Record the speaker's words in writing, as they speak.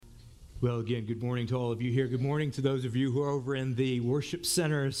Well, again, good morning to all of you here. Good morning to those of you who are over in the worship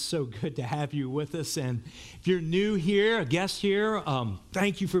center. It's so good to have you with us. And if you're new here, a guest here,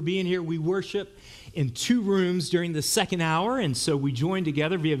 thank you for being here. We worship in two rooms during the second hour, and so we join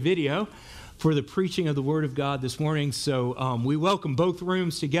together via video for the preaching of the Word of God this morning. So we welcome both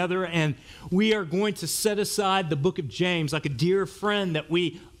rooms together, and we are going to set aside the book of James like a dear friend that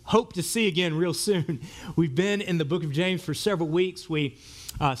we hope to see again real soon. We've been in the book of James for several weeks. We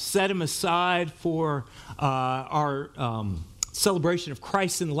set him aside for our celebration of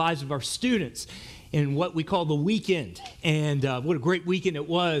Christ in the lives of our students in what we call the weekend. And what a great weekend it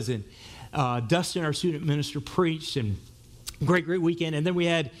was. And Dustin, our student minister, preached, and great weekend. And then we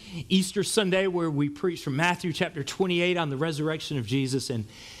had Easter Sunday where we preached from Matthew chapter 28 on the resurrection of Jesus. And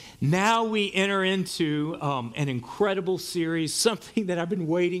now we enter into an incredible series, something that I've been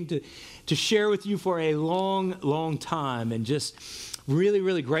waiting to share with you for a long time, and just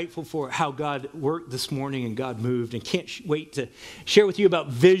really grateful for how God worked this morning and God moved, and can't wait to share with you about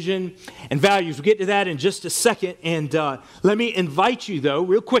vision and values. We'll get to that in just a second. And let me invite you, though,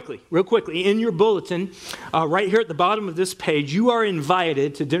 real quickly, in your bulletin, right here at the bottom of this page, you are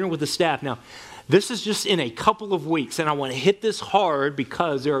invited to dinner with the staff. Now, this is just in a couple of weeks, and I want to hit this hard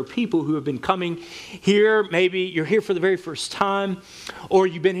because there are people who have been coming here. Maybe you're here for the very first time, or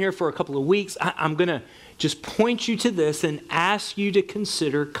you've been here for a couple of weeks. I'm going to just point you to this and ask you to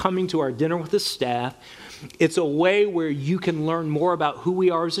consider coming to our dinner with the staff. It's a way where you can learn more about who we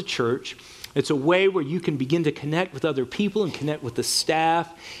are as a church. It's a way where you can begin to connect with other people and connect with the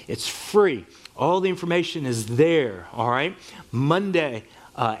staff. It's free. All the information is there, all right? Monday,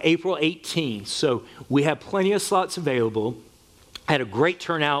 April 18th. So we have plenty of slots available. I had a great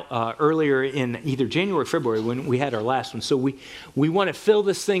turnout earlier in either January or February when we had our last one. So we want to fill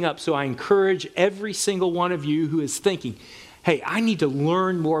this thing up. So I encourage every single one of you who is thinking, hey, I need to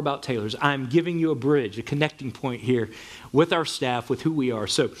learn more about Taylor's. I'm giving you a bridge, a connecting point here with our staff, with who we are.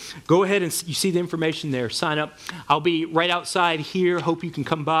 So go ahead and you see the information there. Sign up. I'll be right outside here. Hope you can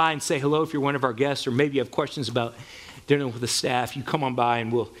come by and say hello if you're one of our guests, or maybe you have questions about dinner with the staff. You come on by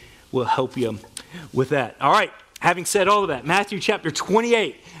and we'll help you with that. All right. Having said all of that, Matthew chapter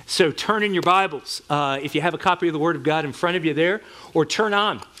 28. So turn in your Bibles. If you have a copy of the Word of God in front of you there, or turn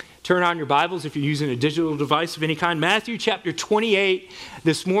on your Bibles if you're using a digital device of any kind. Matthew chapter 28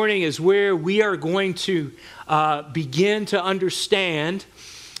 this morning is where we are going to begin to understand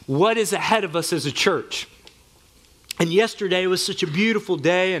what is ahead of us as a church. And yesterday was such a beautiful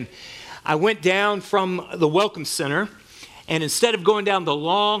day, and I went down from the Welcome Center, and instead of going down the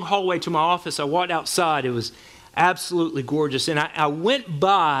long hallway to my office, I walked outside. It was absolutely gorgeous. And I went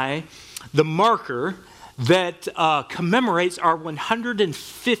by the marker that commemorates our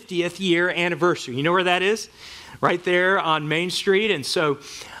 150th year anniversary. You know where that is? Right there on Main Street. And so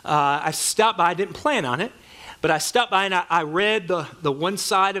I stopped by. I didn't plan on it, but I stopped by and I read the one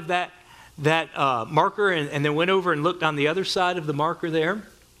side of that marker, and then went over and looked on the other side of the marker there.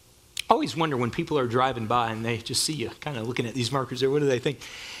 I always wonder when people are driving by and they just see you kind of looking at these markers there, what do they think?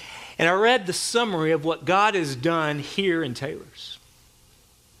 And I read the summary of what God has done here in Taylor's.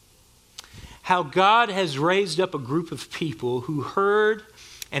 How God has raised up a group of people who heard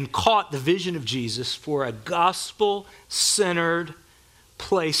and caught the vision of Jesus for a gospel-centered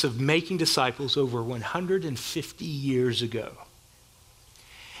place of making disciples over 150 years ago.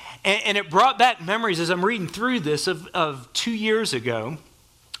 And it brought back memories as I'm reading through this of 2 years ago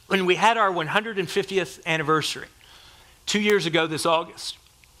when we had our 150th anniversary. 2 years ago this August.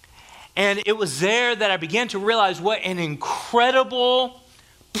 And it was there that I began to realize what an incredible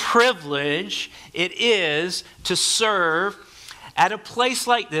privilege it is to serve at a place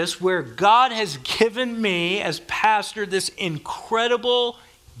like this where God has given me as pastor this incredible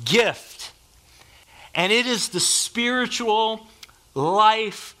gift. And it is the spiritual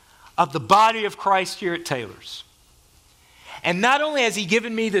life of the body of Christ here at Taylor's. And not only has he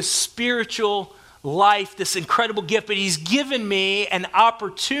given me this spiritual life, this incredible gift, but he's given me an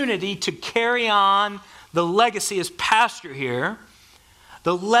opportunity to carry on the legacy as pastor here,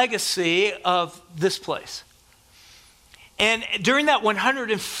 the legacy of this place. And during that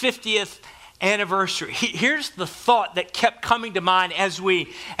 150th anniversary, here's the thought that kept coming to mind as we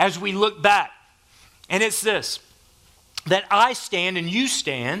look back. And it's this, that I stand and you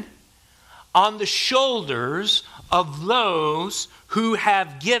stand on the shoulders of those who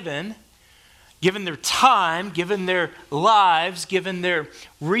have given their time, given their lives, given their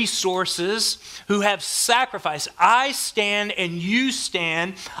resources, who have sacrificed. I stand and you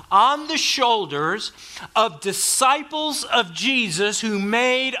stand on the shoulders of disciples of Jesus who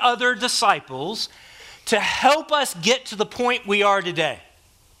made other disciples to help us get to the point we are today.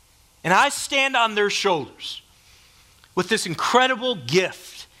 And I stand on their shoulders with this incredible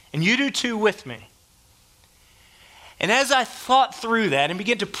gift, and you do too with me. And as I thought through that and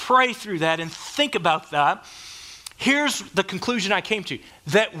began to pray through that and think about that, here's the conclusion I came to.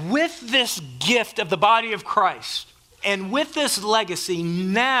 That with this gift of the body of Christ and with this legacy,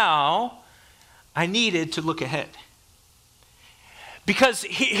 now I needed to look ahead. Because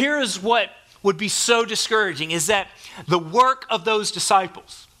here is what would be so discouraging, is that the work of those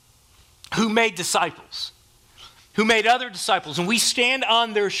disciples who made disciples, who made other disciples, and we stand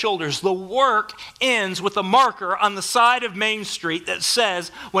on their shoulders, the work ends with a marker on the side of Main Street that says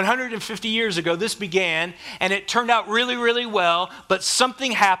 150 years ago this began, and it turned out really, really well, but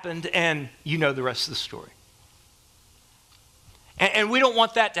something happened, and you know the rest of the story. And we don't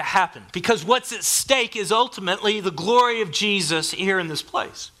want that to happen, because what's at stake is ultimately the glory of Jesus here in this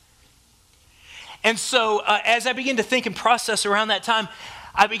place. And so as I began to think and process around that time,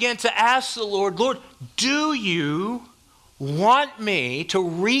 I began to ask the Lord, Lord, do you want me to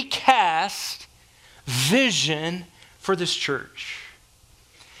recast vision for this church?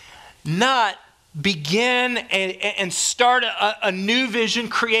 Not begin and start a new vision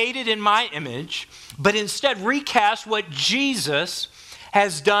created in my image, but instead recast what Jesus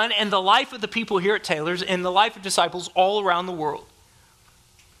has done in the life of the people here at Taylor's and the life of disciples all around the world.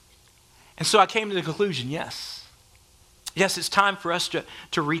 And so I came to the conclusion, yes, it's time for us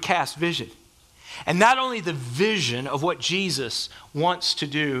to recast vision. And not only the vision of what Jesus wants to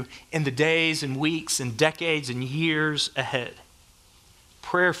do in the days and weeks and decades and years ahead.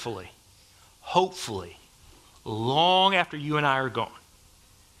 Prayerfully, hopefully, long after you and I are gone.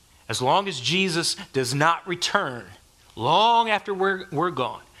 As long as Jesus does not return, long after we're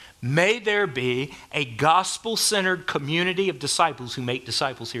gone, may there be a gospel-centered community of disciples who make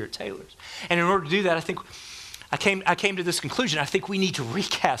disciples here at Taylor's. And in order to do that, I think I came to this conclusion. I think we need to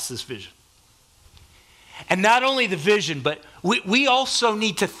recast this vision. And not only the vision, but we also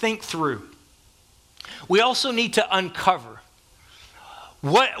need to think through. We also need to uncover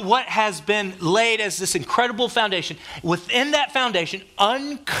what has been laid as this incredible foundation. Within that foundation,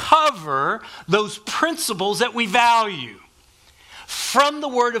 uncover those principles that we value from the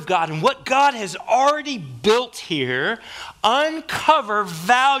Word of God and what God has already built here. Uncover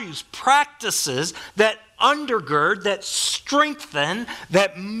values, practices that undergird, that strengthen,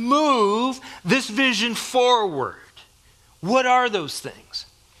 that move this vision forward. What are those things?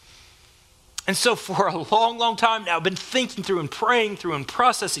 And so for a long, long time now, I've been thinking through and praying through and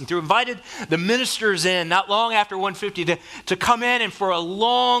processing through, invited the ministers in not long after 150 to come in, and for a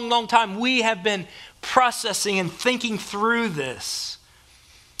long, long time we have been processing and thinking through this.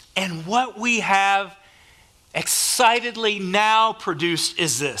 And what we have excitedly now produced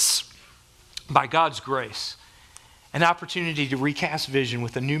is this. By God's grace, an opportunity to recast vision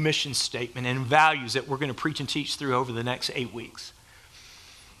with a new mission statement and values that we're going to preach and teach through over the next 8 weeks.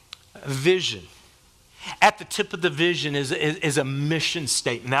 Vision. At the tip of the vision is a mission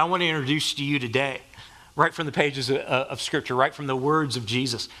statement. Now I want to introduce to you today, right from the pages of Scripture, right from the words of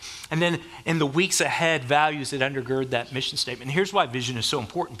Jesus. And then in the weeks ahead, values that undergird that mission statement. And here's why vision is so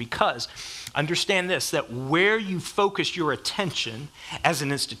important, because understand this, that where you focus your attention as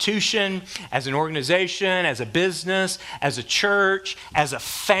an institution, as an organization, as a business, as a church, as a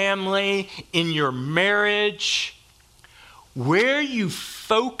family, in your marriage, where you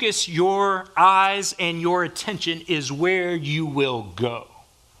focus your eyes and your attention is where you will go.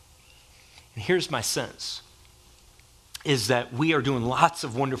 And here's my sense, is that we are doing lots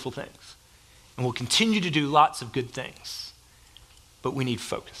of wonderful things, and we'll continue to do lots of good things, but we need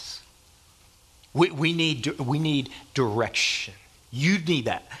focus. We need direction. You need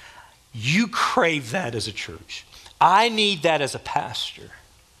that. You crave that as a church. I need that as a pastor,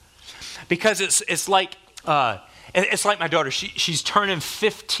 because it's like my daughter. She's turning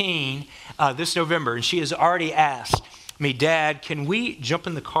 15 this November, and she has already asked me, Dad, can we jump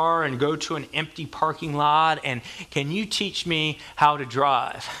in the car and go to an empty parking lot, and can you teach me how to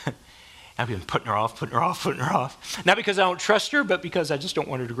drive? I've been putting her off. Not because I don't trust her, but because I just don't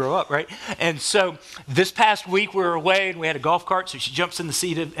want her to grow up, right? And so this past week we were away and we had a golf cart, so she jumps in the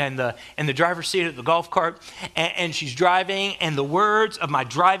seat in the driver's seat of the golf cart, and she's driving, and the words of my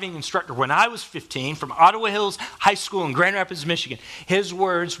driving instructor when I was 15 from Ottawa Hills High School in Grand Rapids, Michigan, his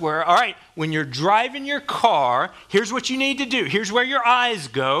words were, all right, when you're driving your car, here's what you need to do. Here's where your eyes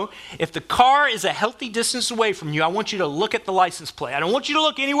go. If the car is a healthy distance away from you, I want you to look at the license plate. I don't want you to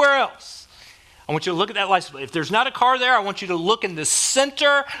look anywhere else. I want you to look at that license plate. If there's not a car there, I want you to look in the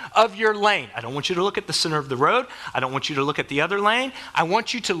center of your lane. I don't want you to look at the center of the road. I don't want you to look at the other lane. I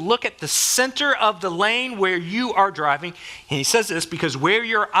want you to look at the center of the lane where you are driving. And he says this because where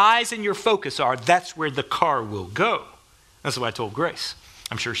your eyes and your focus are, that's where the car will go. That's what I told Grace.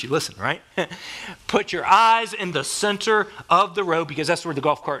 I'm sure she listened, right? Put your eyes in the center of the road because that's where the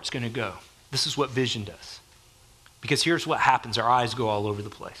golf cart's going to go. This is what vision does. Because here's what happens. Our eyes go all over the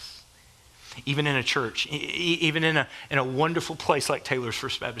place. Even in a church, even in a wonderful place like Taylor's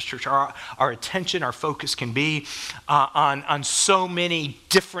First Baptist Church, our attention, our focus can be on so many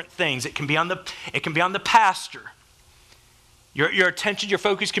different things. It can be on the pastor. Your attention, your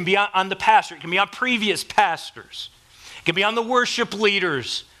focus can be on the pastor. It can be on previous pastors. It can be on the worship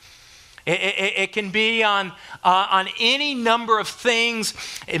leaders. It can be on any number of things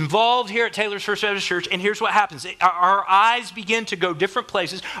involved here at Taylor's First Baptist Church. And here's what happens. Our eyes begin to go different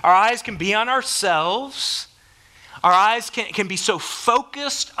places. Our eyes can be on ourselves. Our eyes can be so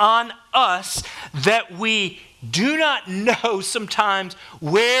focused on us that we do not know sometimes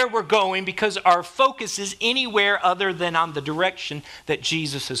where we're going because our focus is anywhere other than on the direction that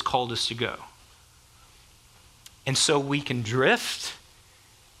Jesus has called us to go. And so we can drift.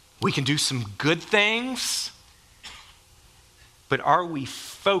 We can do some good things, but are we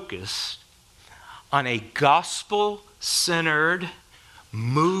focused on a gospel-centered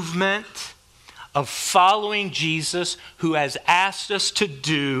movement of following Jesus who has asked us to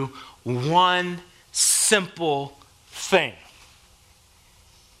do one simple thing?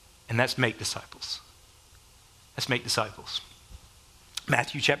 And that's make disciples. Let's make disciples.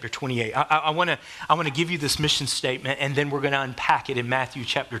 Matthew chapter 28. I want to give you this mission statement, and then we're going to unpack it in Matthew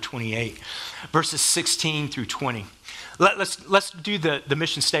chapter 28, verses 16 through 20. Let's do the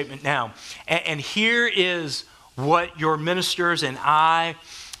mission statement now. And here is what your ministers and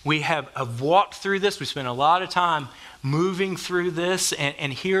we have walked through this. We spent a lot of time moving through this,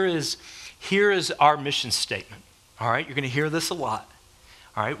 and here is our mission statement. All right, you're going to hear this a lot.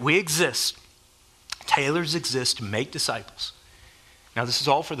 All right, we exist. Taylors exist to make disciples. Now, this is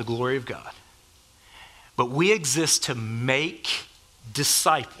all for the glory of God. But we exist to make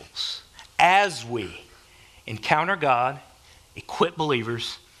disciples as we encounter God, equip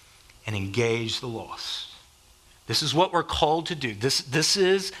believers, and engage the lost. This is what we're called to do. This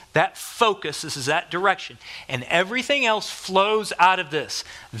is that focus. This is that direction. And everything else flows out of this.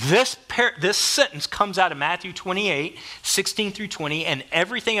 This sentence comes out of Matthew 28, 16 through 20, and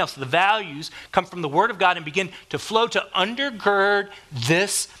everything else, the values, come from the Word of God and begin to flow to undergird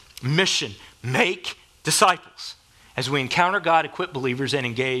this mission. Make disciples as we encounter God, equip believers, and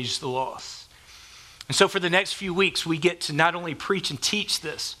engage the lost. And so for the next few weeks, we get to not only preach and teach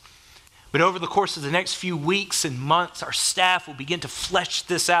this, but over the course of the next few weeks and months, our staff will begin to flesh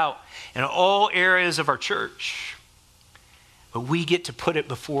this out in all areas of our church. But we get to put it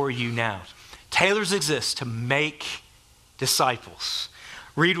before you now. Taylors exist to make disciples.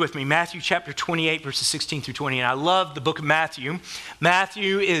 Read with me Matthew chapter 28, verses 16 through 20. And I love the book of Matthew.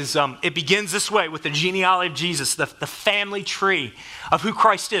 Matthew it begins this way with the genealogy of Jesus, the family tree of who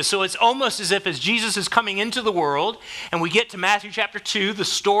Christ is. So it's almost as if as Jesus is coming into the world, and we get to Matthew chapter 2, the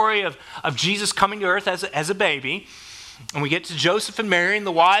story of Jesus coming to earth as a baby, and we get to Joseph and Mary and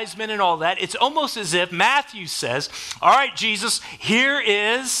the wise men and all that. It's almost as if Matthew says, all right, Jesus, here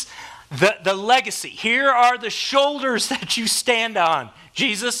is the legacy. Here are the shoulders that you stand on.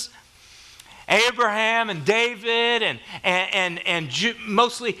 Jesus, Abraham and David and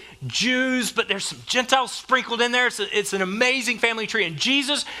mostly Jews, but there's some Gentiles sprinkled in there. It's an amazing family tree. And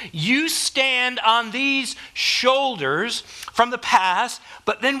Jesus, you stand on these shoulders from the past,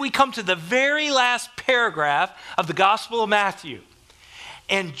 but then we come to the very last paragraph of the Gospel of Matthew.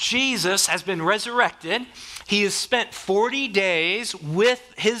 And Jesus has been resurrected. He has spent 40 days with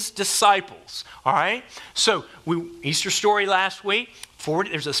his disciples. All right? So, Easter story last week.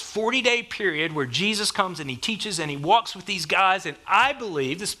 There's this 40-day period where Jesus comes and he teaches and he walks with these guys. And I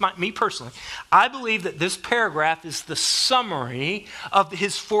believe, this is me personally, I believe that this paragraph is the summary of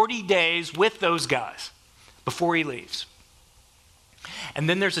his 40 days with those guys before he leaves. And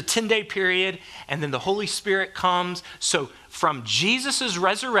then there's a 10-day period, and then the Holy Spirit comes. So from Jesus'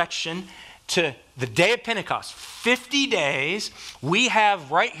 resurrection to the day of Pentecost, 50 days, we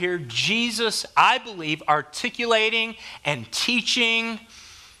have right here Jesus, I believe, articulating and teaching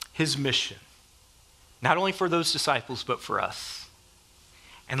his mission. Not only for those disciples, but for us.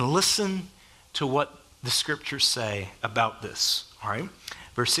 And listen to what the scriptures say about this. All right,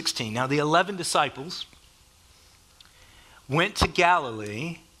 verse 16. Now the 11 disciples went to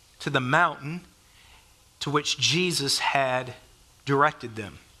Galilee, to the mountain to which Jesus had directed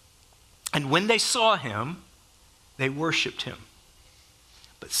them. And when they saw him, they worshiped him.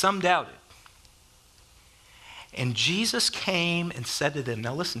 But some doubted. And Jesus came and said to them,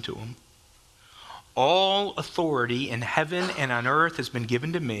 now listen to him, all authority in heaven and on earth has been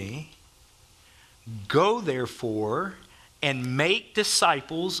given to me. Go therefore and make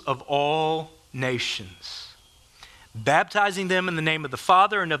disciples of all nations, baptizing them in the name of the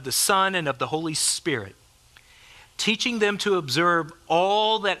Father and of the Son and of the Holy Spirit, teaching them to observe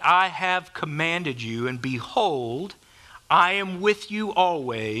all that I have commanded you, and behold, I am with you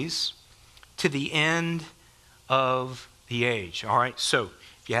always to the end of the age. All right, so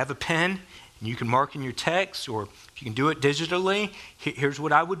if you have a pen and you can mark in your text, or if you can do it digitally, here's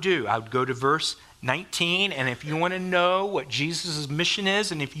what I would do. I would go to verse 19, and if you want to know what Jesus' mission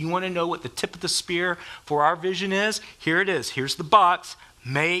is, and if you want to know what the tip of the spear for our vision is, here it is. Here's the box.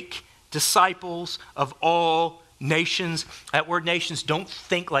 Make disciples of all nations. That word nations, don't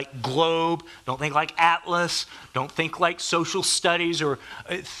think like globe, don't think like atlas, don't think like social studies, or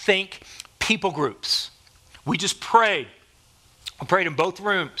think people groups. We just prayed. I prayed in both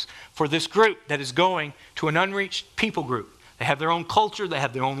rooms for this group that is going to an unreached people group. They have their own culture, they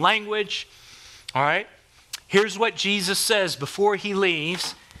have their own language. All right? Here's what Jesus says before he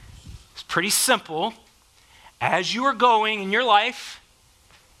leaves. It's pretty simple. As you are going in your life,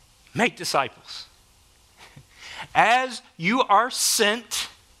 make disciples. As you are sent,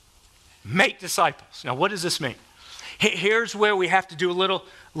 make disciples. Now, what does this mean? Here's where we have to do a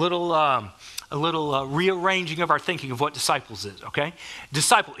little rearranging of our thinking of what disciples is, okay?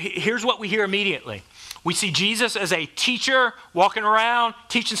 Disciple, here's what we hear immediately. We see Jesus as a teacher walking around,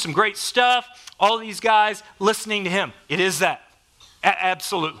 teaching some great stuff. All these guys listening to him. It is that.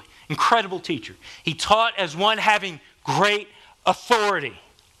 Absolutely. Incredible teacher. He taught as one having great authority.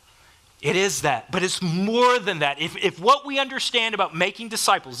 It is that. But it's more than that. If what we understand about making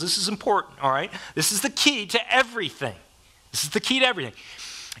disciples, this is important, all right? This is the key to everything. This is the key to everything.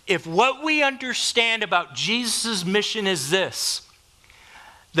 If what we understand about Jesus' mission is this,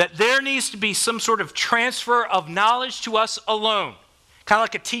 that there needs to be some sort of transfer of knowledge to us alone, kind of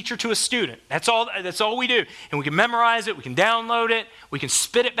like a teacher to a student. That's all we do. And we can memorize it, we can download it, we can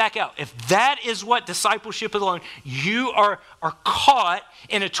spit it back out. If that is what discipleship is alone, you are caught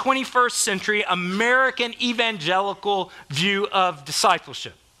in a 21st century American evangelical view of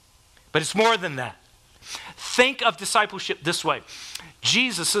discipleship. But it's more than that. Think of discipleship this way.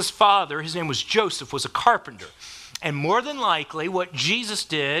 Jesus' father, his name was Joseph, was a carpenter. And more than likely, what Jesus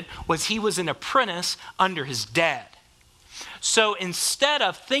did was he was an apprentice under his dad. So instead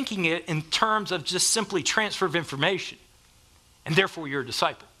of thinking it in terms of just simply transfer of information, and therefore you're a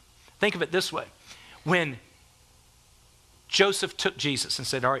disciple, think of it this way. When Joseph took Jesus and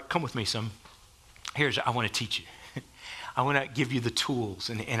said, all right, come with me, son. I want to teach you. I want to give you the tools,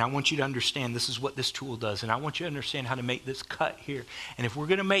 and I want you to understand this is what this tool does, and I want you to understand how to make this cut here. And if we're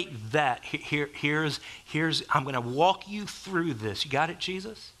going to make that, here's I'm going to walk you through this. You got it,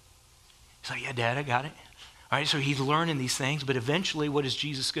 Jesus? He's like, yeah, Dad, I got it. All right, so he's learning these things, but eventually what is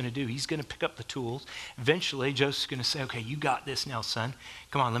Jesus going to do? He's going to pick up the tools. Eventually, Joseph's going to say, okay, you got this now, son.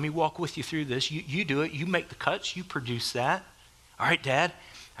 Come on, let me walk with you through this. You do it. You make the cuts. You produce that. All right, Dad,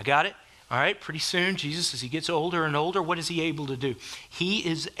 I got it. All right, pretty soon, Jesus, as he gets older and older, what is he able to do? He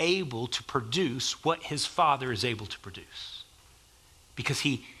is able to produce what his father is able to produce. Because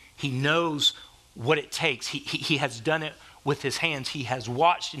he knows what it takes. He has done it with his hands. He has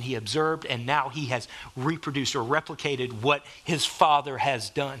watched and he observed, and now he has reproduced or replicated what his father has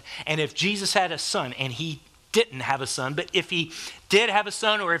done. And if Jesus had a son, and he didn't have a son, but if he did have a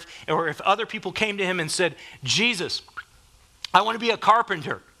son, or if other people came to him and said, Jesus, I want to be a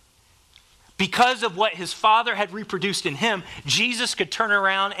carpenter. Because of what his father had reproduced in him, Jesus could turn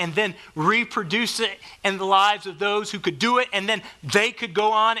around and then reproduce it in the lives of those who could do it, and then they could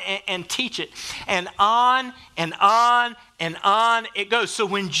go on and teach it. And on and on and on it goes. So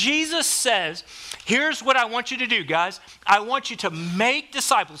when Jesus says, here's what I want you to do, guys. I want you to make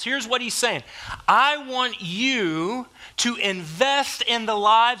disciples. Here's what he's saying. I want you to invest in the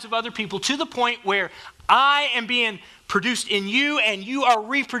lives of other people to the point where I am being produced in you, and you are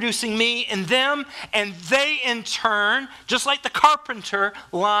reproducing me in them, and they in turn, just like the carpenter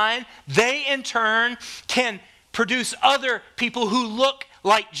line, they in turn can produce other people who look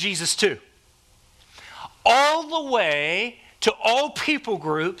like Jesus too. All the way to all people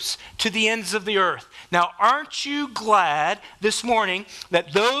groups to the ends of the earth. Now, aren't you glad this morning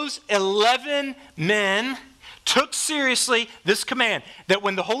that those 11 men took seriously this command that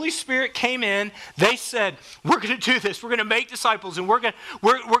when the Holy Spirit came in, they said, we're going to do this. We're going to make disciples, and we're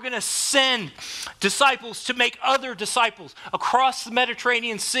going to send disciples to make other disciples across the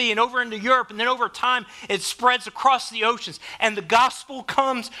Mediterranean Sea and over into Europe. And then over time, it spreads across the oceans. And the gospel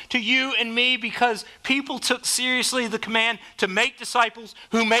comes to you and me because people took seriously the command to make disciples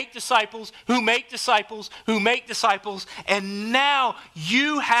who make disciples who make disciples who make disciples. And now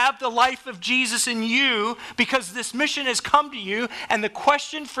you have the life of Jesus in you because this mission has come to you. And the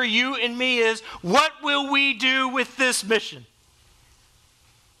question for you and me is, what will we do with this mission?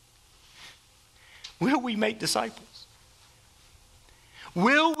 Will we make disciples?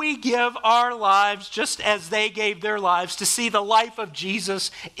 Will we give our lives just as they gave their lives to see the life of Jesus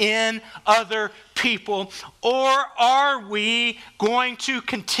in other people? Or are we going to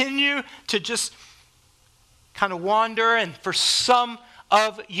continue to just kind of wander, and for some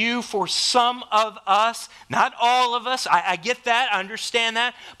of you, for some of us, not all of us, I get that, I understand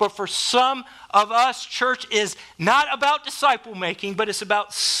that, but for some of us, church is not about disciple making, but it's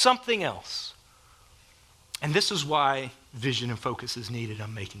about something else. And this is why vision and focus is needed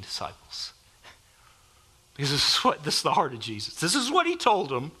on making disciples. Because this is the heart of Jesus. This is what he told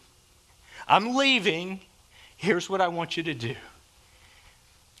them. I'm leaving. Here's what I want you to do.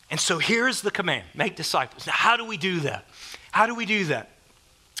 And so here's the command, make disciples. Now, how do we do that? How do we do that?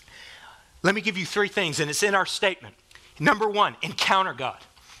 Let me give you 3 things, and it's in our statement. Number 1, encounter God.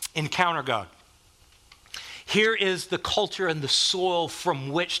 Encounter God. Here is the culture and the soil from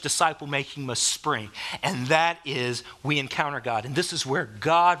which disciple making must spring, and that is we encounter God. And this is where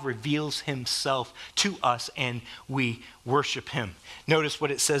God reveals himself to us and we worship him. Notice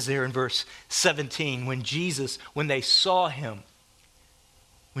what it says there in verse 17. When they saw him,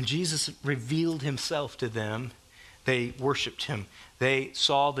 when Jesus revealed himself to them, they worshiped him. They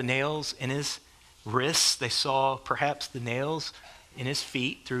saw the nails in his wrists. They saw perhaps the nails in his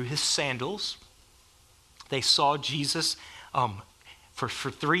feet through his sandals. They saw Jesus for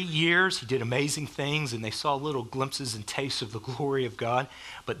 3 years. He did amazing things, and they saw little glimpses and tastes of the glory of God.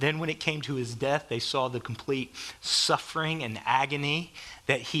 But then when it came to his death, they saw the complete suffering and agony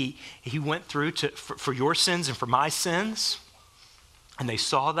that he went through for your sins and for my sins. And they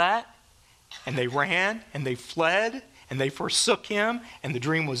saw that, and they ran, and they fled, and they forsook him, and the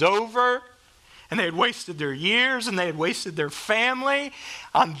dream was over, and they had wasted their years, and they had wasted their family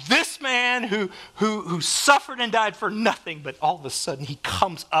on this man who suffered and died for nothing. But all of a sudden, he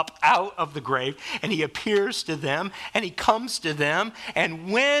comes up out of the grave, and he appears to them, and he comes to them,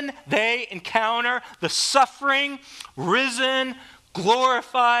 and when they encounter the suffering, risen,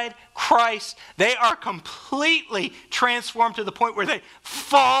 glorified Christ, they are completely transformed to the point where they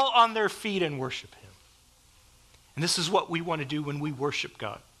fall on their feet and worship him. And this is what we want to do when we worship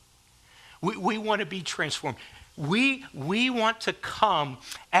God. We want to be transformed. We want to come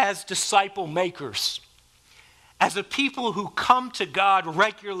as disciple makers, as a people who come to God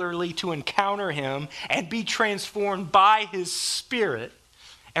regularly to encounter him and be transformed by his Spirit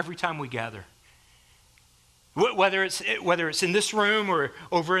every time we gather. Whether it's in this room or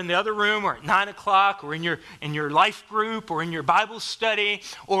over in the other room or at 9 o'clock or in your life group or in your Bible study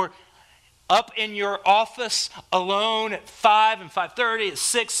or up in your office alone at 5 and 5:30, at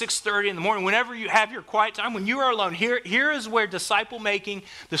 6:30 in the morning, whenever you have your quiet time, when you are alone, here is where disciple making,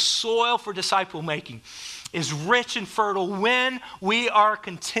 the soil for disciple making, is rich and fertile when we are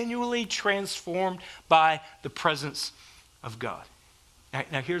continually transformed by the presence of God.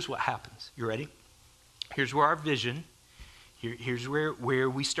 Now here's what happens. You ready? Here's where our vision, here's where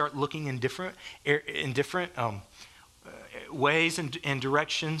we start looking in different ways and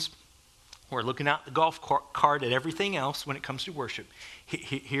directions. We're looking out the golf cart at everything else when it comes to worship.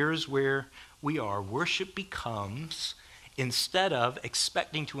 Here's where we are. Worship becomes, instead of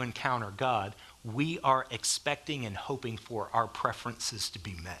expecting to encounter God, we are expecting and hoping for our preferences to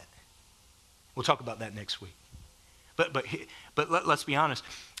be met. We'll talk about that next week. But let's be honest.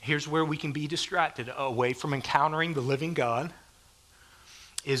 Here's where we can be distracted away from encountering the living God,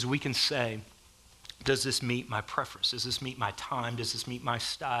 is we can say, does this meet my preference? Does this meet my time? Does this meet my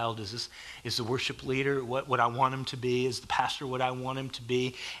style? Is the worship leader what I want him to be? Is the pastor what I want him to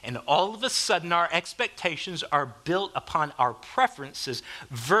be? And all of a sudden, our expectations are built upon our preferences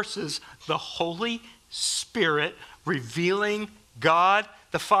versus the Holy Spirit revealing God,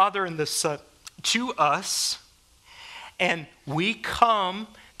 the Father, and the Son to us. And we come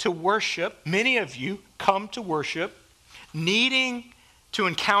to worship, many of you come to worship, needing to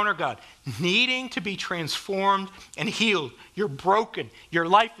encounter God, needing to be transformed and healed. You're broken. Your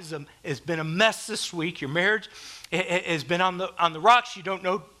life has been a mess this week. Your marriage has been on the rocks. You don't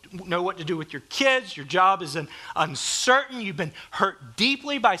know know what to do with your kids. Your job is uncertain. You've been hurt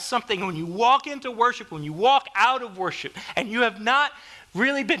deeply by something. When you walk into worship, when you walk out of worship, and you have not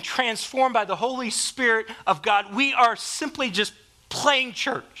really been transformed by the Holy Spirit of God, we are simply just playing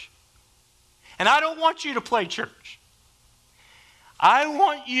church. And I don't want you to play church. I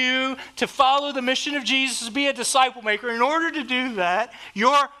want you to follow the mission of Jesus, to be a disciple maker. In order to do that,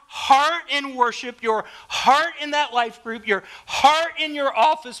 your heart in worship, your heart in that life group, your heart in your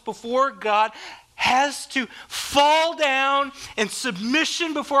office before God has to fall down in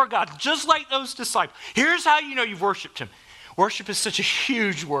submission before God, just like those disciples. Here's how you know you've worshiped him. Worship is such a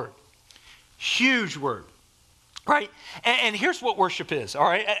huge word. Huge word. Right? And here's what worship is, all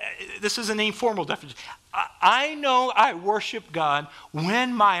right? This is an informal definition. I know I worship God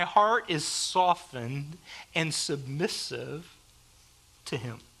when my heart is softened and submissive to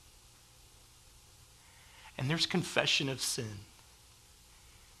him. And there's confession of sin.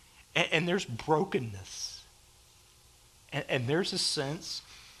 And there's brokenness. And there's a sense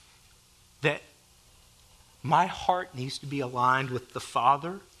that my heart needs to be aligned with the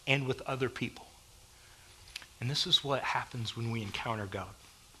Father and with other people. And this is what happens when we encounter God.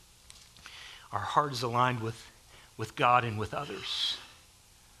 Our heart is aligned with God and with others.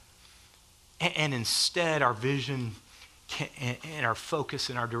 And instead, our vision and our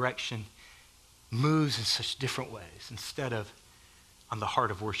focus and our direction moves in such different ways instead of on the heart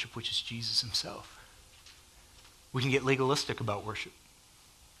of worship, which is Jesus himself. We can get legalistic about worship.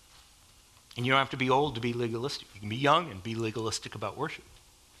 And you don't have to be old to be legalistic. You can be young and be legalistic about worship.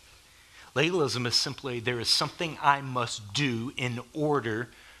 Legalism is simply, there is something I must do in order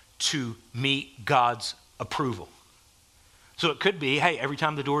to meet God's approval. So it could be, hey, every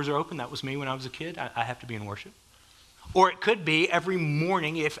time the doors are open, that was me when I was a kid, I have to be in worship. Or it could be every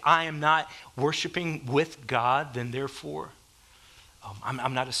morning, if I am not worshiping with God, then therefore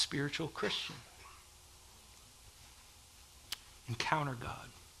I'm not a spiritual Christian. Encounter God.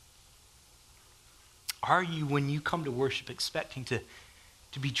 Are you, when you come to worship, expecting to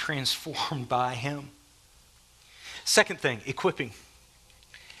be transformed by him? Second thing, equipping.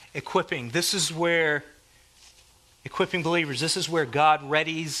 Equipping. This is where, equipping believers, this is where God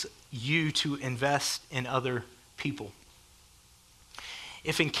readies you to invest in other people.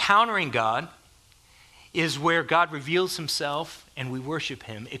 If encountering God is where God reveals himself and we worship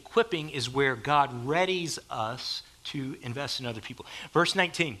him, equipping is where God readies us to invest in other people. Verse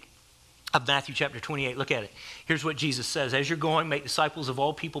 19. Of Matthew chapter 28. Look at it. Here's what Jesus says. As you're going, make disciples of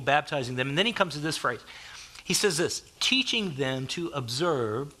all people, baptizing them. And then he comes to this phrase. He says this, teaching them to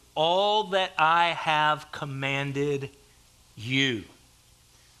observe all that I have commanded you.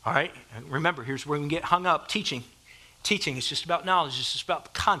 All right? And remember, here's where we get hung up. Teaching. Teaching is just about knowledge. It's just about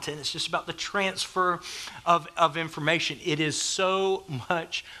the content. It's just about the transfer of information. It is so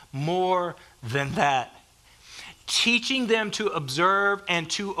much more than that. Teaching them to observe and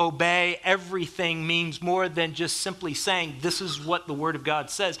to obey everything means more than just simply saying, this is what the Word of God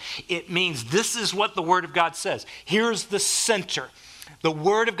says. It means this is what the Word of God says. Here's the center. The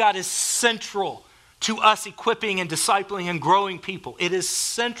Word of God is central to us equipping and discipling and growing people. It is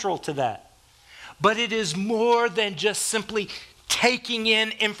central to that. But it is more than just simply taking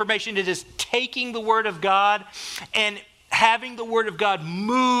in information. It is taking the Word of God and having the Word of God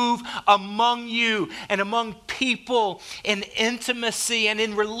move among you and among people in intimacy and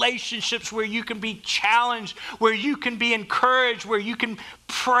in relationships where you can be challenged, where you can be encouraged, where you can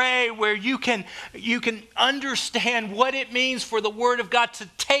pray, where you can understand what it means for the Word of God to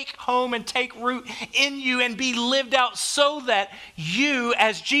take home and take root in you and be lived out so that you,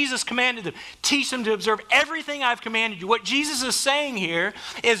 as Jesus commanded them, teach them to observe everything I've commanded you. What Jesus is saying here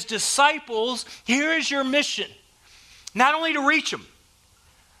is, disciples, here is your mission. Not only to reach them,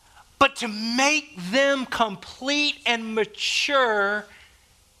 but to make them complete and mature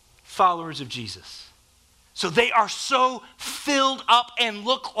followers of Jesus. So they are so filled up and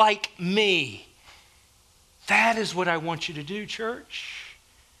look like me. That is what I want you to do, church.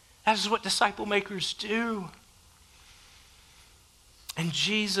 That is what disciple makers do. And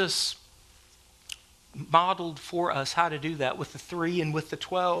Jesus modeled for us how to do that with the 3 and with the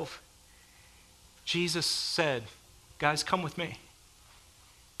 12. Jesus said, guys, come with me.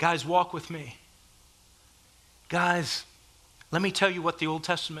 Guys, walk with me. Guys, let me tell you what the Old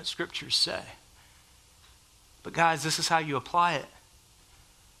Testament scriptures say. But guys, this is how you apply it.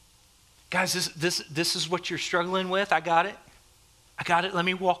 Guys, this is what you're struggling with. I got it. I got it. Let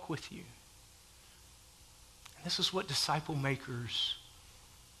me walk with you. And this is what disciple makers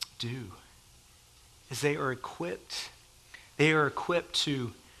do. Is they are equipped. They are equipped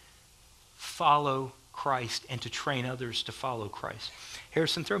to follow Christ and to train others to follow Christ.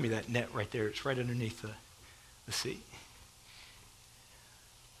 Harrison, throw me that net right there. It's right underneath the seat.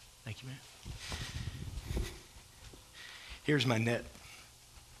 Thank you, man. Here's my net.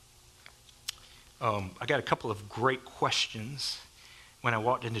 I got a couple of great questions when I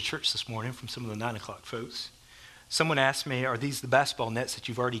walked into church this morning from some of the 9 o'clock folks. Someone asked me, are these the basketball nets that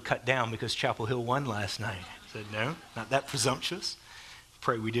you've already cut down because Chapel Hill won last night? I said, no, not that presumptuous.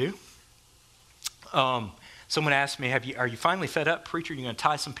 Pray we do. Someone asked me, are you finally fed up, preacher? Are you going to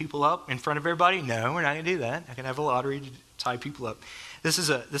tie some people up in front of everybody? No, we're not going to do that. I can have a lottery to tie people up. This is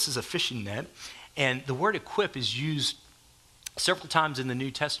a fishing net, and the word equip is used several times in the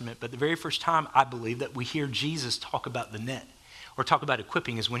New Testament, but the very first time I believe that we hear Jesus talk about the net or talk about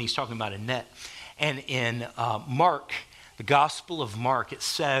equipping is when he's talking about a net. And in Mark, the Gospel of Mark, it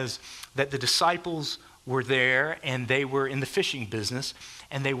says that the disciples were there and they were in the fishing business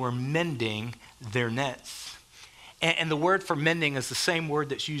and they were mending their nets. And the word for mending is the same word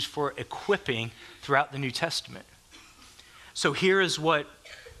that's used for equipping throughout the New Testament. So here is what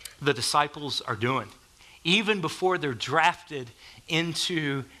the disciples are doing. Even before they're drafted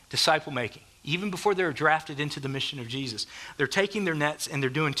into disciple making, even before they're drafted into the mission of Jesus, they're taking their nets and they're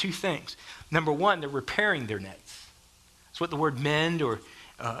doing two things. Number one, they're repairing their nets. That's what the word mend or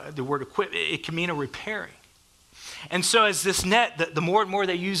the word equip, it can mean a repairing. And so as this net, the more and more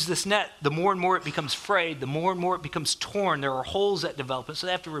they use this net, the more and more it becomes frayed, the more and more it becomes torn. There are holes that develop. And so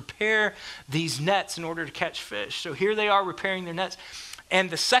they have to repair these nets in order to catch fish. So here they are repairing their nets. And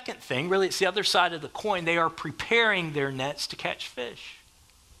the second thing, really it's the other side of the coin, they are preparing their nets to catch fish.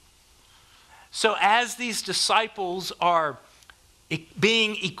 So as these disciples are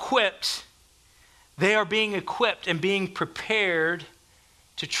being equipped, they are being equipped and being prepared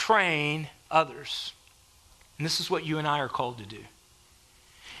to train others. And this is what you and I are called to do.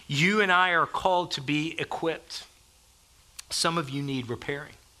 You and I are called to be equipped. Some of you need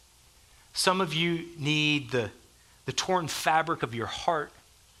repairing. Some of you need the torn fabric of your heart,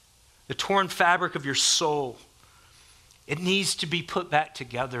 the torn fabric of your soul. It needs to be put back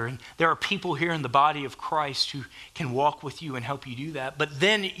together. And there are people here in the body of Christ who can walk with you and help you do that. But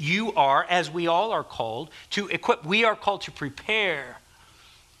then you are, as we all are called, to equip. We are called to prepare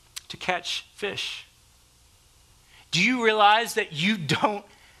to catch fish. Do you realize that you don't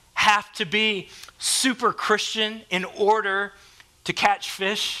have to be super Christian in order to catch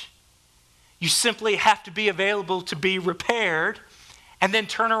fish? You simply have to be available to be repaired and then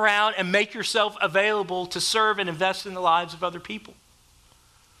turn around and make yourself available to serve and invest in the lives of other people.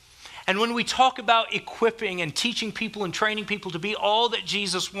 And when we talk about equipping and teaching people and training people to be all that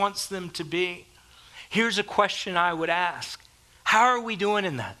Jesus wants them to be, here's a question I would ask. How are we doing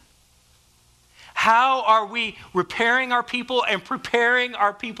in that? How are we repairing our people and preparing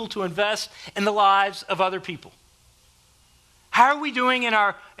our people to invest in the lives of other people? How are we doing in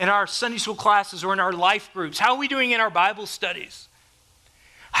our Sunday school classes or in our life groups? How are we doing in our Bible studies?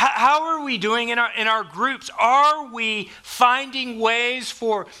 How are we doing in our groups? Are we finding ways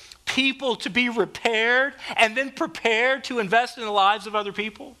for people to be repaired and then prepared to invest in the lives of other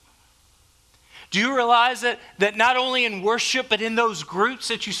people? Do you realize that not only in worship, but in those groups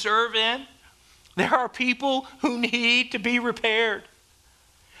that you serve in, there are people who need to be repaired.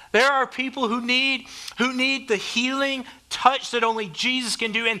 There are people who need the healing touch that only Jesus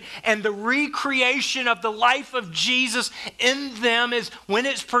can do. And the recreation of the life of Jesus in them is, when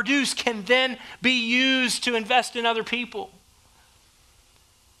it's produced, can then be used to invest in other people.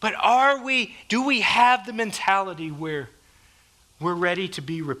 But do we have the mentality where we're ready to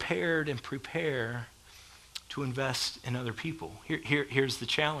be repaired and prepare to invest in other people? Here's the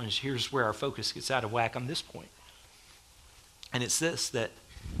challenge. Here's where our focus gets out of whack on this point. And it's this, that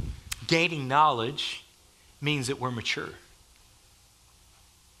gaining knowledge means that we're mature.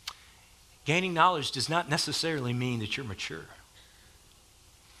 Gaining knowledge does not necessarily mean that you're mature.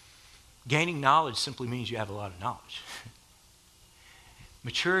 Gaining knowledge simply means you have a lot of knowledge.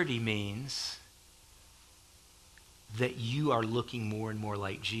 Maturity means that you are looking more and more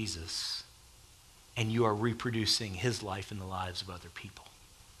like Jesus, and you are reproducing his life in the lives of other people.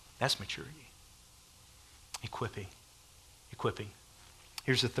 That's maturity. Equipping.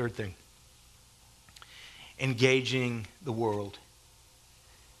 Here's the third thing. Engaging the world.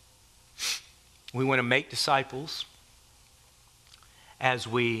 We want to make disciples. As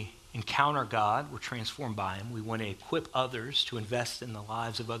we encounter God, we're transformed by him. We want to equip others to invest in the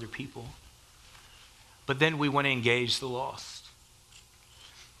lives of other people. But then we want to engage the lost.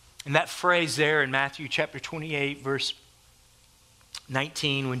 And that phrase there in Matthew chapter 28, verse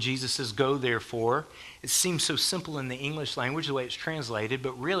 19, when Jesus says, go therefore, it seems so simple in the English language, the way it's translated,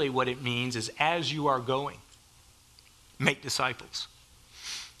 but really what it means is as you are going, make disciples.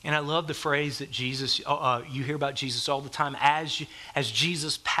 And I love the phrase that Jesus, you hear about Jesus all the time, as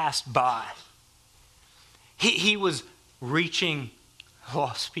Jesus passed by. He was reaching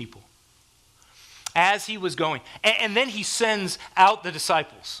lost people as he was going. And then he sends out the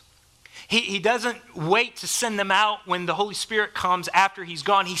disciples. He doesn't wait to send them out when the Holy Spirit comes after he's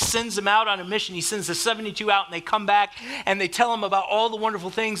gone. He sends them out on a mission. He sends the 72 out, and they come back and they tell them about all the wonderful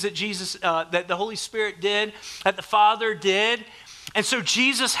things that that the Holy Spirit did, that the Father did. And so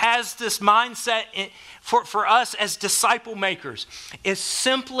Jesus has this mindset for us as disciple makers. It's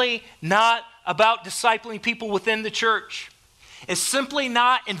simply not about discipling people within the church. It's simply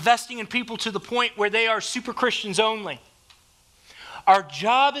not investing in people to the point where they are super Christians only. Our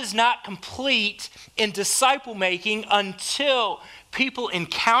job is not complete in disciple making until people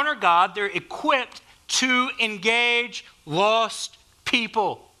encounter God. They're equipped to engage lost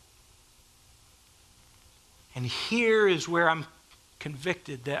people. And here is where I'm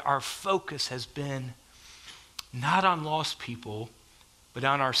convicted that our focus has been not on lost people, but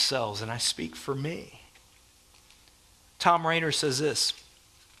on ourselves. And I speak for me. Tom Rainer says this.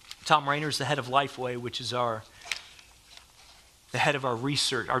 Tom Rainer is the head of Lifeway, which is the head of our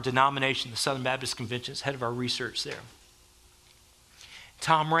research, our denomination, the Southern Baptist Convention, is head of our research there.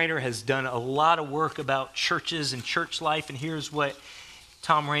 Tom Rainer has done a lot of work about churches and church life, and here's what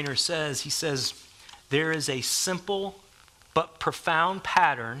Tom Rainer says. He says, there is a simple but profound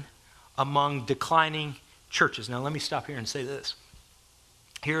pattern among declining churches. Now let me stop here and say this.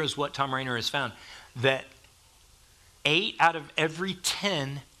 Here is what Tom Rainer has found, that 8 out of every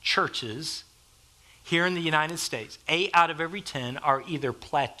 10 churches here in the United States, 8 out of every 10 are either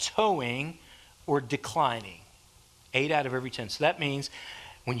plateauing or declining. 8 out of every 10. So that means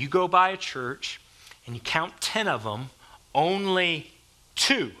when you go by a church and you count 10 of them, only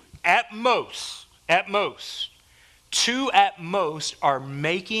 2 at most, 2 at most are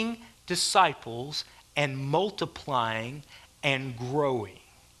making disciples and multiplying and growing.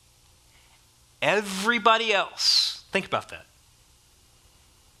 Everybody else, think about that,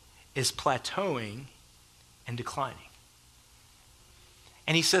 is plateauing and declining.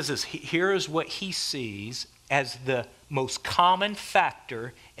 And he says this, here is what he sees as the most common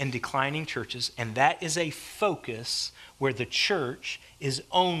factor in declining churches, and that is a focus where the church is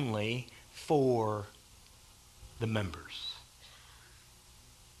only for the members.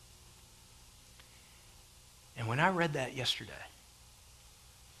 And when I read that yesterday,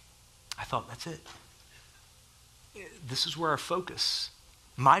 I thought, that's it. This is where our focus,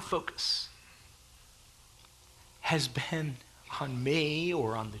 my focus, has been on me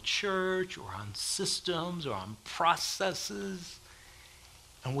or on the church or on systems or on processes,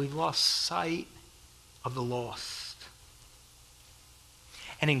 and we've lost sight of the lost.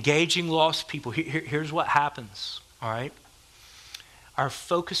 And engaging lost people, here's what happens, all right? Our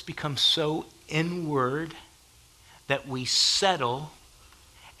focus becomes so inward that we settle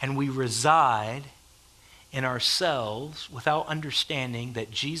and we reside in ourselves without understanding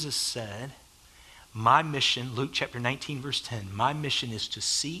that Jesus said, my mission, Luke chapter 19, verse 10, my mission is to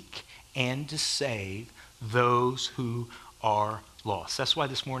seek and to save those who are lost. That's why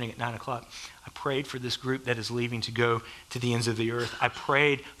this morning at 9 o'clock, I prayed for this group that is leaving to go to the ends of the earth. I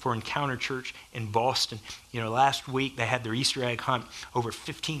prayed for Encounter Church in Boston. You know, last week they had their Easter egg hunt. Over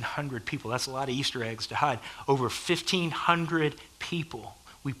 1,500 people. That's a lot of Easter eggs to hide. Over 1,500 people.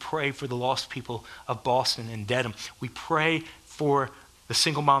 We pray for the lost people of Boston and Dedham. We pray for the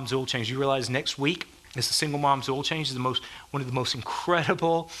Single Moms Oil Change. You realize next week is the Single Moms Oil Change, one of the most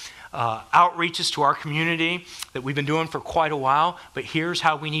incredible outreaches to our community that we've been doing for quite a while. But here's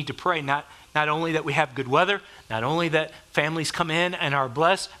how we need to pray. Not only that we have good weather, not only that families come in and are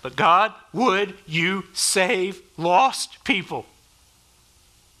blessed, but God, would you save lost people?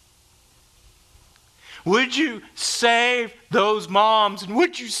 Would you save those moms, and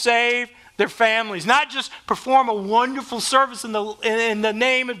would you save their families? Not just perform a wonderful service in the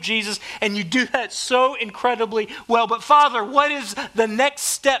name of Jesus, and you do that so incredibly well. But Father, what is the next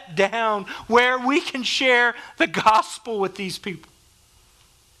step down where we can share the gospel with these people?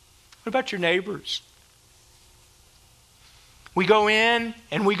 What about your neighbors? We go in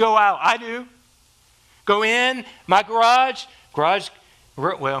and we go out. I do. Go in, my garage,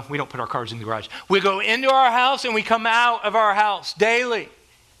 well, we don't put our cars in the garage. We go into our house and we come out of our house daily.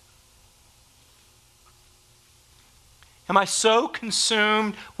 Am I so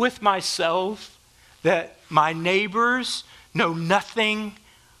consumed with myself that my neighbors know nothing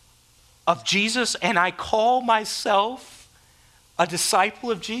of Jesus, and I call myself a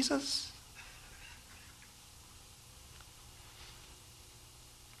disciple of Jesus?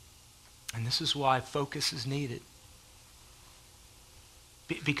 And this is why focus is needed.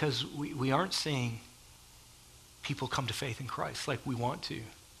 Because we aren't seeing people come to faith in Christ like we want to.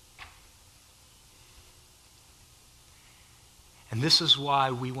 And this is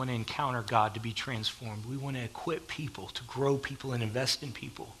why we want to encounter God to be transformed. We want to equip people, to grow people and invest in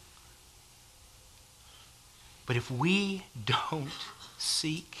people. But if we don't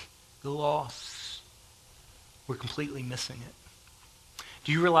seek the lost, we're completely missing it.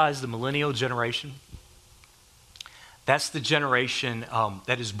 Do you realize the millennial generation? That's the generation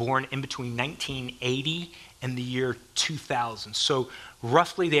that is born in between 1980 and the year 2000. So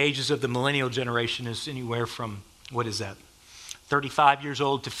roughly the ages of the millennial generation is anywhere from, 35 years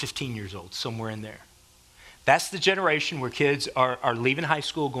old to 15 years old, somewhere in there. That's the generation where kids are leaving high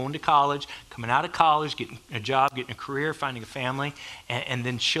school, going to college, coming out of college, getting a job, getting a career, finding a family, and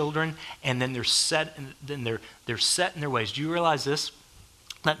then children, and then they're set in their ways. Do you realize this?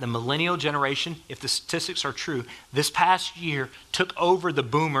 That the millennial generation, if the statistics are true, this past year took over the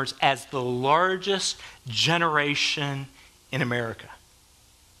boomers as the largest generation in America.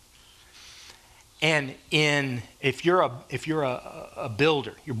 And if you're a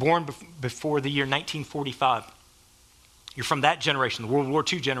builder, you're born before the year 1945, you're from that generation, the World War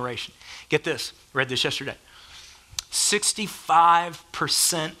II generation. Get this, I read this yesterday.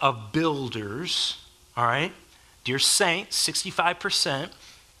 65% of builders, all right, dear saints, 65%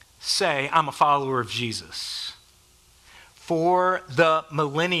 say, I'm a follower of Jesus. For the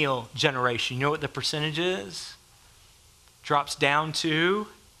millennial generation, you know what the percentage is? Drops down to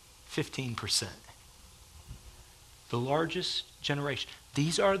 15%. The largest generation.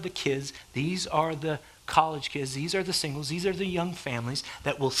 These are the kids, these are the college kids, these are the singles, these are the young families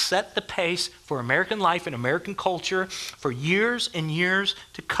that will set the pace for American life and American culture for years and years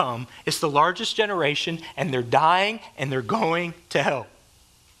to come. It's the largest generation, and they're dying and they're going to hell.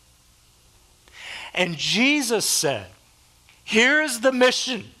 And Jesus said, here is the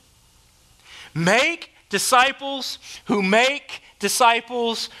mission. Make disciples who make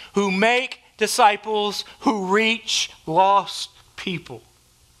disciples who make disciples who reach lost people.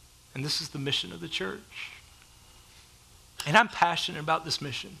 And this is the mission of the church. And I'm passionate about this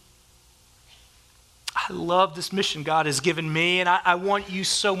mission. I love this mission God has given me, and I want you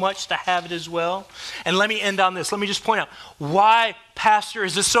so much to have it as well. And let me end on this. Let me just point out why, Pastor,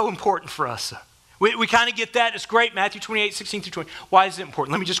 is this so important for us? We kind of get that. It's great. Matthew 28, 16 through 20. Why is it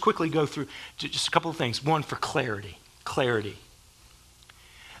important? Let me just quickly go through just a couple of things. One, for clarity. Clarity.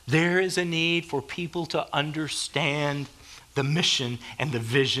 There is a need for people to understand the mission and the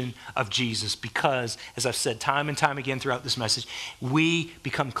vision of Jesus because, as I've said time and time again throughout this message, we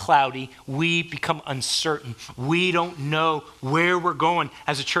become cloudy, we become uncertain, we don't know where we're going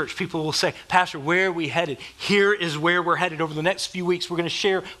as a church. People will say, Pastor, where are we headed? Here is where we're headed. Over the next few weeks, we're going to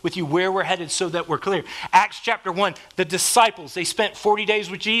share with you where we're headed so that we're clear. Acts chapter 1, the disciples, they spent 40 days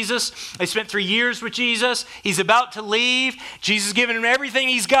with Jesus. They spent 3 years with Jesus. He's about to leave. Jesus is giving them everything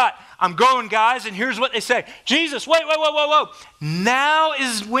he's got. I'm going, guys, and here's what they say. Jesus, wait. Now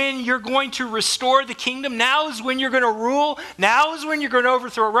is when you're going to restore the kingdom. Now is when you're going to rule. Now is when you're going to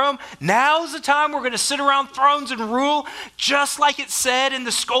overthrow Rome. Now is the time we're going to sit around thrones and rule, just like it said in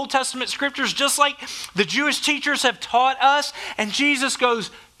the Old Testament scriptures, just like the Jewish teachers have taught us. And Jesus goes,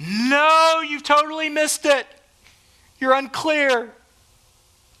 no, you've totally missed it. You're unclear.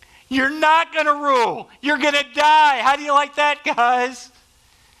 You're not going to rule. You're going to die. How do you like that, guys?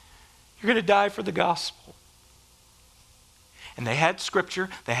 You're going to die for the gospel. And they had scripture,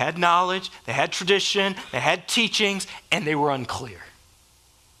 they had knowledge, they had tradition, they had teachings, and they were unclear.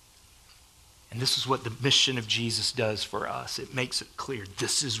 And this is what the mission of Jesus does for us. It makes it clear.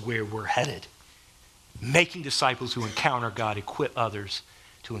 This is where we're headed. Making disciples who encounter God, equip others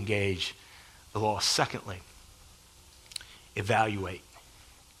to engage the lost. Secondly, evaluate.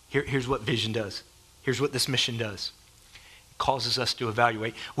 Here's what vision does. Here's what this mission does. Causes us to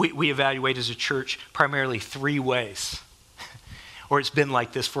evaluate. We evaluate as a church primarily 3 ways. Or it's been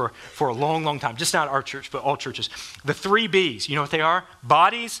like this for a long, long time. Just not our church, but all churches. The 3 B's, you know what they are?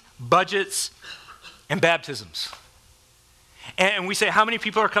 Bodies, budgets, and baptisms. And we say, how many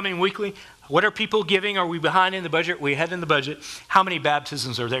people are coming weekly? What are people giving? Are we behind in the budget? Are we ahead in the budget? How many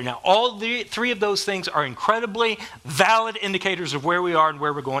baptisms are there? Now, all the 3 of those things are incredibly valid indicators of where we are and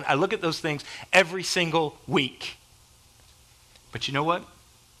where we're going. I look at those things every single week. But you know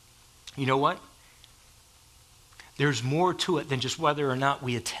what? There's more to it than just whether or not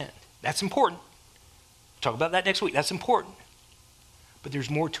we attend. That's important. We'll talk about that next week. That's important. But there's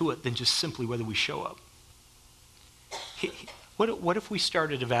more to it than just simply whether we show up. What if we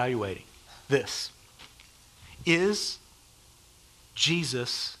started evaluating this? Is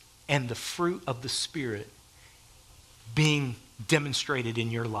Jesus and the fruit of the Spirit being demonstrated in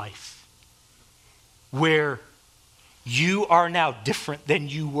your life, where you are now different than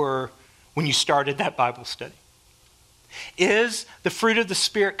you were when you started that Bible study? Is the fruit of the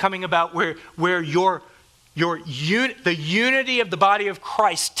Spirit coming about where the unity of the body of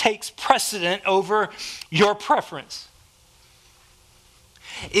Christ takes precedent over your preference?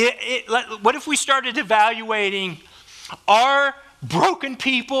 What if we started evaluating, are broken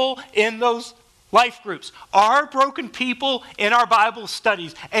people in those life groups, are broken people in our Bible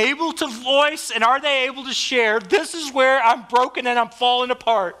studies able to voice, and are they able to share, this is where I'm broken and I'm falling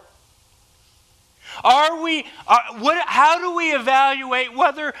apart? How do we evaluate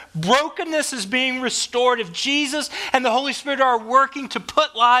whether brokenness is being restored? If Jesus and the Holy Spirit are working to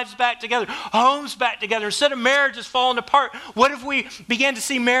put lives back together, homes back together, instead of marriages falling apart, what if we began to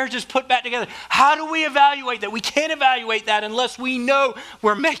see marriages put back together? How do we evaluate that? We can't evaluate that unless we know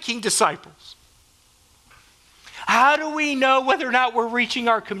we're making disciples. How do we know whether or not we're reaching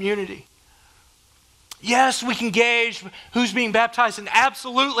our community? Yes, we can gauge who's being baptized, and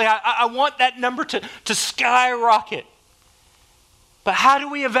absolutely, I want that number to skyrocket. But how do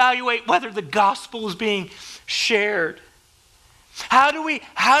we evaluate whether the gospel is being shared? How do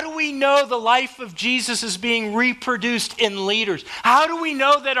we know the life of Jesus is being reproduced in leaders? How do we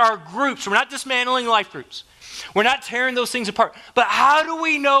know that our groups, we're not dismantling life groups, we're not tearing those things apart, but how do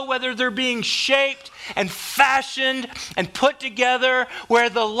we know whether they're being shaped and fashioned and put together where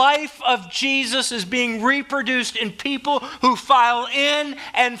the life of Jesus is being reproduced in people who file in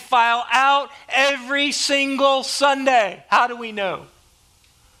and file out every single Sunday? How do we know?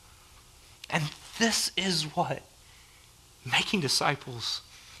 And this is what making disciples,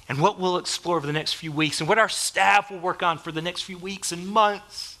 and what we'll explore over the next few weeks, and what our staff will work on for the next few weeks and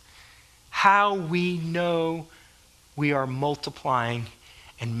months, how we know we are multiplying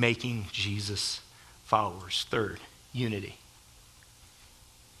and making Jesus followers. Third, unity,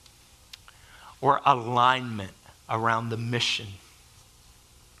 or alignment around the mission.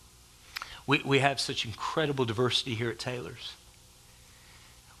 We have such incredible diversity here at Taylor's.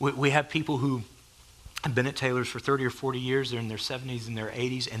 We have people who have been at Taylor's for 30 or 40 years. They're in their 70s and their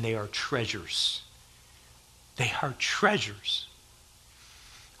 80s, and they are treasures. They are treasures.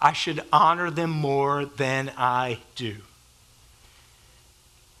 I should honor them more than I do.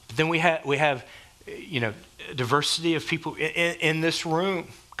 But then we have diversity of people in this room,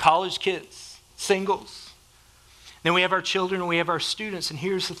 college kids, singles. Then we have our children and we have our students. And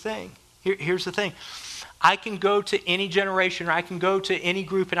here's the thing. Here's the thing. I can go to any generation, or I can go to any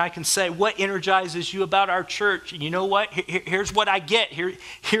group, and I can say, what energizes you about our church? And you know what? Here's what I get.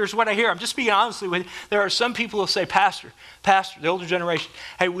 Here's what I hear. I'm just being honest with you. There are some people who say, Pastor, the older generation,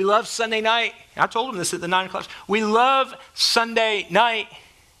 hey, we love Sunday night. I told them this at the 9 o'clock. We love Sunday night.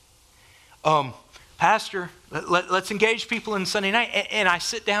 Pastor, let's engage people in Sunday night. And I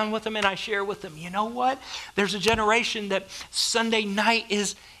sit down with them and I share with them, you know what? There's a generation that Sunday night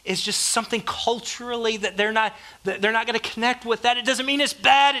is just something culturally that they're not going to connect with that. It doesn't mean it's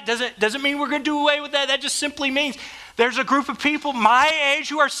bad. It doesn't mean we're going to do away with that. That just simply means there's a group of people my age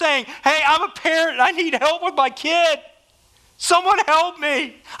who are saying, hey, I'm a parent and I need help with my kid. Someone help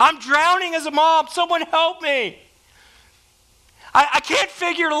me. I'm drowning as a mom. Someone help me. I can't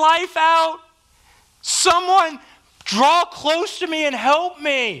figure life out. Someone draw close to me and help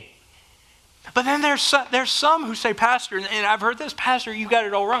me. But then there's some who say, Pastor, and I've heard this, Pastor, you got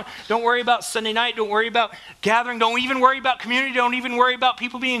it all wrong. Don't worry about Sunday night. Don't worry about gathering. Don't even worry about community. Don't even worry about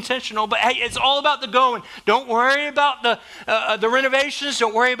people being intentional. But hey, it's all about the going. Don't worry about the renovations.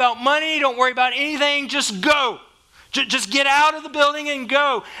 Don't worry about money. Don't worry about anything. Just go. Just get out of the building and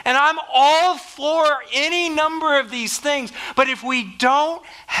go. And I'm all for any number of these things. But if we don't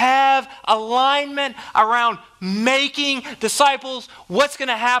have alignment around making disciples, what's going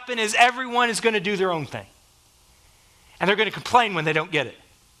to happen is everyone is going to do their own thing. And they're going to complain when they don't get it.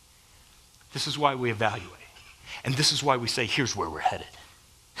 This is why we evaluate. And this is why we say, here's where we're headed.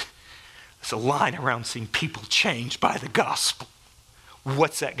 Let's align around seeing people changed by the gospel.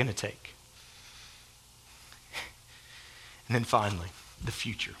 What's that going to take? And then finally, the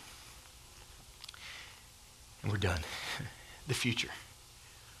future. And we're done. The future.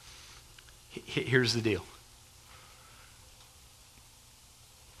 Here's the deal.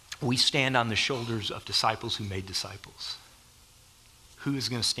 We stand on the shoulders of disciples who made disciples. Who is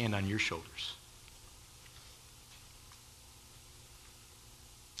going to stand on your shoulders?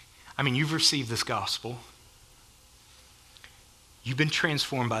 I mean, you've received this gospel. You've been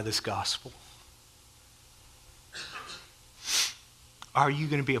transformed by this gospel. Are you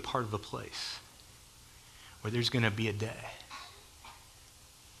going to be a part of a place where there's going to be a day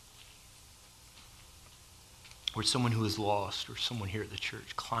where someone who is lost or someone here at the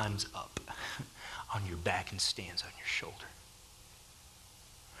church climbs up on your back and stands on your shoulder?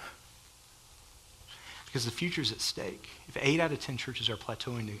 Because the future is at stake. If 8 out of 10 churches are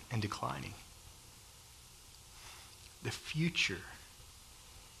plateauing and declining, the future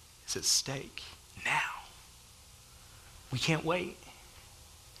is at stake now. We can't wait.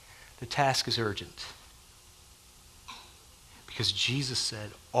 The task is urgent. Because Jesus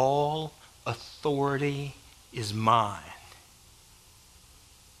said, all authority is mine.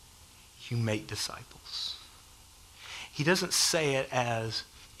 You make disciples. He doesn't say it as,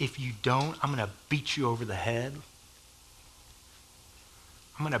 if you don't, I'm going to beat you over the head.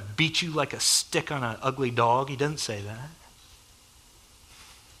 I'm going to beat you like a stick on an ugly dog. He doesn't say that.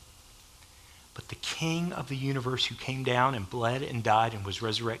 But the King of the universe who came down and bled and died and was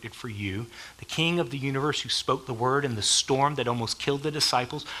resurrected for you, the King of the universe who spoke the word and the storm that almost killed the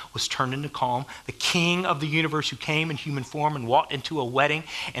disciples was turned into calm, the King of the universe who came in human form and walked into a wedding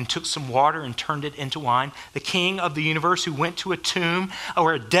and took some water and turned it into wine, the King of the universe who went to a tomb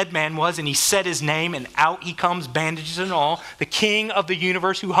where a dead man was and he said his name and out he comes, bandages and all, the King of the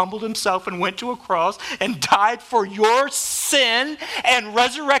universe who humbled himself and went to a cross and died for your sin and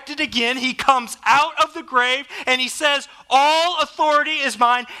resurrected again. He comes out of the grave and he says, all authority is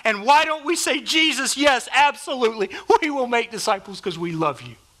mine. And why don't we say, Jesus, yes, absolutely. We will make disciples because we love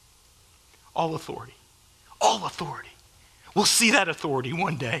you. All authority. All authority. We'll see that authority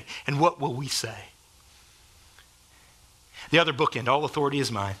one day. And what will we say? The other bookend, all authority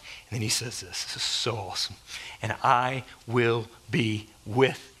is mine. And then he says this is so awesome. And I will be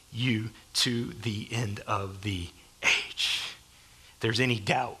with you to the end of the age. If there's any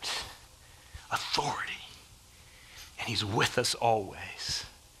doubt, authority, and he's with us always.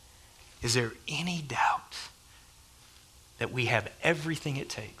 Is there any doubt that we have everything it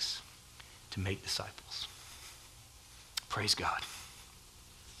takes to make disciples? Praise God.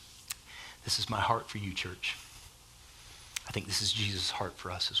 This is my heart for you, church. I think this is Jesus' heart for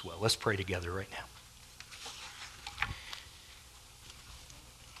us as well. Let's pray together right now.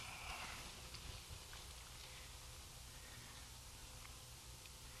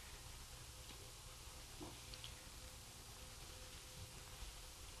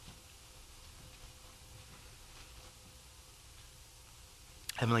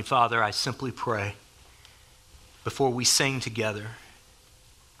 Heavenly Father, I simply pray before we sing together,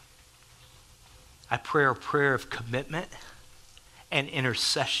 I pray a prayer of commitment and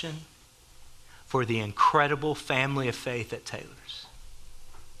intercession for the incredible family of faith at Taylor's.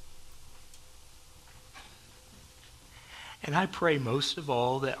 And I pray most of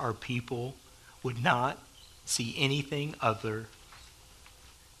all that our people would not see anything other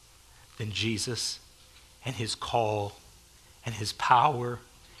than Jesus and his call and his power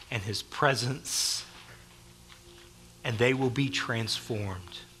and his presence, and they will be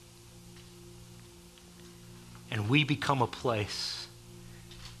transformed. And we become a place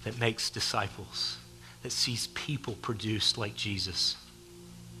that makes disciples, that sees people produced like Jesus.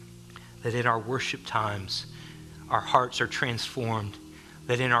 That in our worship times, our hearts are transformed.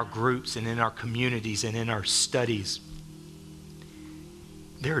 That in our groups and in our communities and in our studies,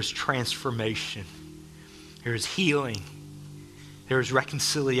 there is transformation. There is healing. There is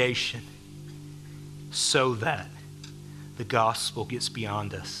reconciliation, so that the gospel gets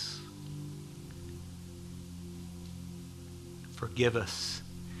beyond us. Forgive us,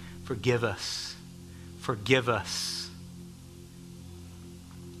 forgive us, forgive us.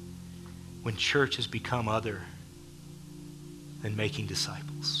 When church has become other than making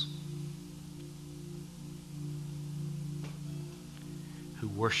disciples who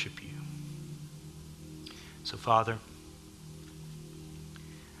worship you. So, Father,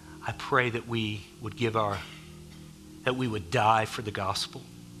 I pray that we would that we would die for the gospel.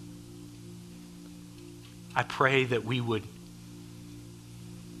 I pray that we would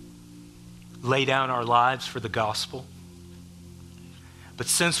lay down our lives for the gospel. But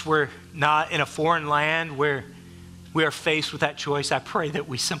since we're not in a foreign land where we are faced with that choice, I pray that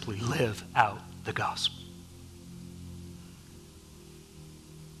we simply live out the gospel.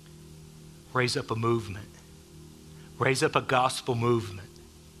 Raise up a movement. Raise up a gospel movement.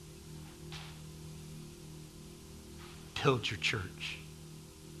 Build your church.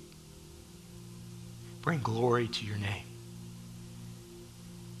 Bring glory to your name.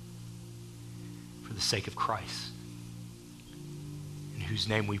 For the sake of Christ, in whose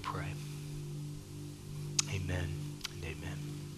name we pray. Amen.